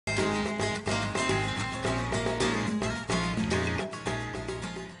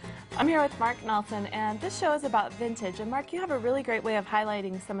I'm here with Mark Nelson, and this show is about vintage. And Mark, you have a really great way of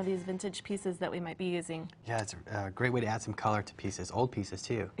highlighting some of these vintage pieces that we might be using. Yeah, it's a great way to add some color to pieces, old pieces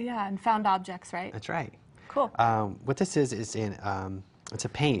too. Yeah, and found objects, right? That's right. Cool. What this is it's a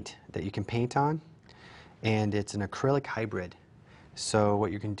paint that you can paint on, and it's an acrylic hybrid. So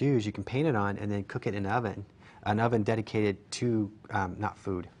what you can do is you can paint it on and then cook it in an oven dedicated to not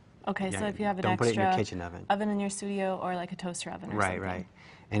food. Okay, Yeah, so if you have an don't extra put it in your kitchen oven. In your studio or like a toaster oven or Right, something. right.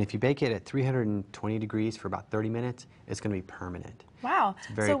 And if you bake it at 320 degrees for about 30 minutes, it's going to be permanent. Wow. It's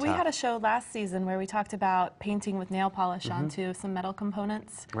very So we tough. had a show last season where we talked about painting with nail polish onto some metal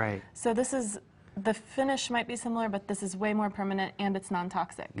components. Right. So this is, the finish might be similar, but this is way more permanent and it's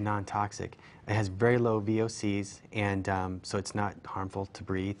non-toxic. Non-toxic. It has very low VOCs, and so it's not harmful to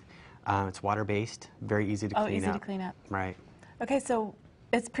breathe. It's water-based, very easy to clean up. Oh, easy to clean up. Right. Okay, so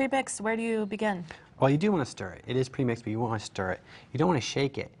it's pre-mixed. Where do you begin? Well, you do want to stir it. It is pre-mixed, but you want to stir it. You don't want to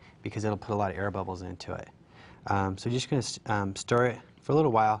shake it because it'll put a lot of air bubbles into it. So you're just going to stir it for a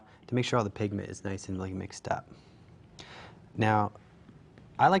little while to make sure all the pigment is nice and like mixed up. Now,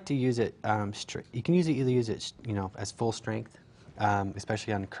 I like to use it. You can either use it, as full strength,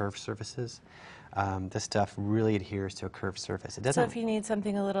 especially on curved surfaces. This stuff really adheres to a curved surface. It doesn't. So if you need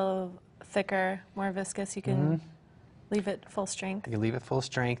something a little thicker, more viscous, you can leave it full strength. You can leave it full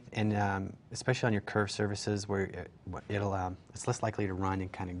strength, and especially on your curved surfaces where it's less likely to run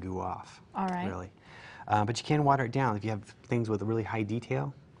and kind of goo off. All right. Really. But you can water it down. If you have things with a really high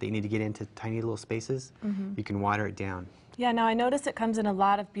detail that you need to get into tiny little spaces, you can water it down. Yeah, now I notice it comes in a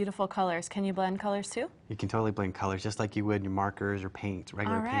lot of beautiful colors. Can you blend colors too? You can totally blend colors just like you would in your markers or paint,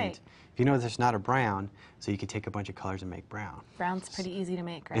 regular All right. paint. If you know there's not a brown, so you can take a bunch of colors and make brown. Brown's pretty easy to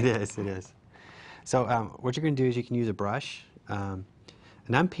make, right? It is, it is. So what you're going to do is you can use a brush, and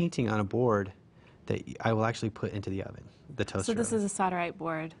I'm painting on a board that I will actually put into the oven, the toaster So this oven. is a solderite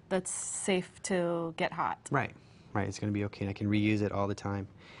board that's safe to get hot. Right, right. It's going to be okay. I can reuse it all the time.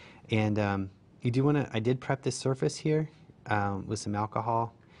 And you do want to, I did prep this surface here with some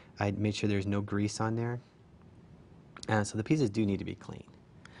alcohol. I made sure there's no grease on there. So the pieces do need to be clean.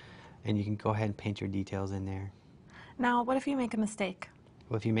 And you can go ahead and paint your details in there. Now, what if you make a mistake?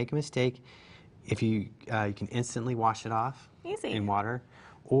 Well, if you make a mistake, if you can instantly wash it off Easy. in water,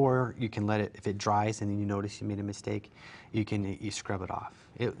 or you can let it, if it dries and then you notice you made a mistake, you scrub it off.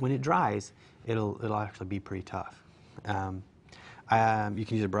 When it dries, it'll actually be pretty tough. You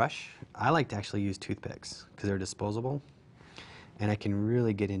can use a brush. I like to actually use toothpicks because they're disposable, and I can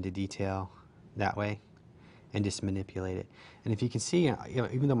really get into detail that way and just manipulate it. And if you can see,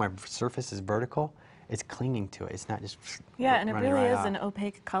 even though my surface is vertical, it's clinging to it. It's not just Yeah, and it running really right is off. an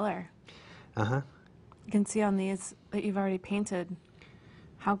opaque color. Uh-huh. You can see on these that you've already painted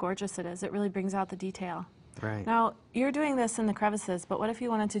how gorgeous it is. It really brings out the detail. Right. Now, you're doing this in the crevices, but what if you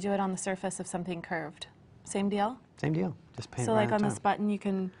wanted to do it on the surface of something curved? Same deal? Same deal. Just paint So right like on this top. button, you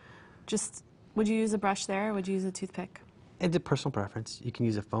can just, would you use a brush there, or would you use a toothpick? It's a personal preference. You can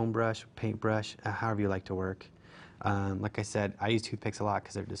use a foam brush, paintbrush, however you like to work. Like I said, I use toothpicks a lot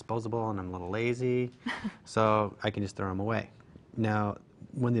because they're disposable and I'm a little lazy, so I can just throw them away. Now,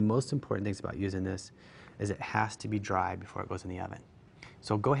 one of the most important things about using this is it has to be dry before it goes in the oven.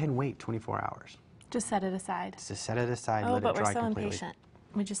 So go ahead and wait 24 hours. Just set it aside. Just set it aside and Oh, let but it we're dry so completely. impatient.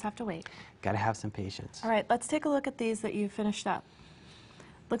 We just have to wait. Got to have some patience. All right, let's take a look at these that you finished up.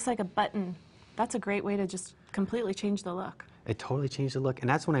 Looks like a button. That's a great way to just completely change the look. It totally changed the look, and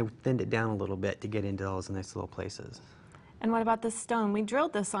that's when I thinned it down a little bit to get into those nice little places. And what about this stone? We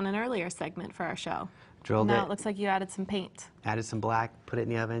drilled this on an earlier segment for our show. Drilled Now it, it looks like you added some paint. added some black, put it in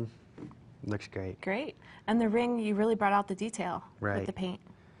the oven. Looks great. Great. And the ring, you really brought out the detail with Right. the paint.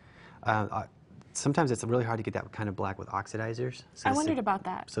 Sometimes it's really hard to get that kind of black with oxidizers. So I this wondered would- about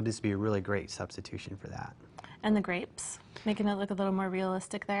that. So this would be a really great substitution for that. And the grapes, making it look a little more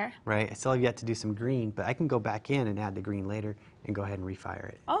realistic there. Right, I still have yet to do some green, but I can go back in and add the green later and go ahead and refire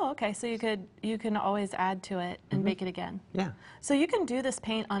it. Oh, okay. So you can always add to it and bake it again. Yeah, So you can do this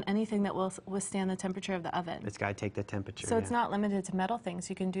paint on anything that will withstand the temperature of the oven. it's got to take the temperature. So it's yeah. not limited to metal things.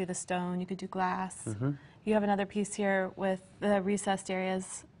 You can do the stone, you could do glass. Mm-hmm. You have another piece here with the recessed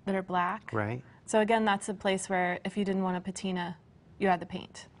areas that are black. Right, So again, that's a place where if you didn't want a patina, you add the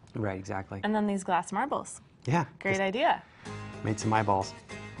paint. right, exactly. And then these glass marbles. Yeah, Great just idea. made some eyeballs.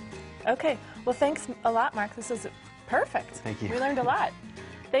 Okay, well thanks a lot, Mark. This was perfect. Thank you. We learned a lot.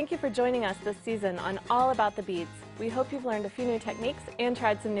 Thank you for joining us this season on All About the Beads. We hope you've learned a few new techniques and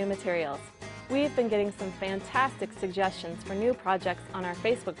tried some new materials. We've been getting some fantastic suggestions for new projects on our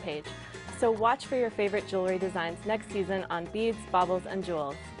Facebook page, so watch for your favorite jewelry designs next season on Beads, Baubles, and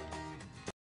Jewels.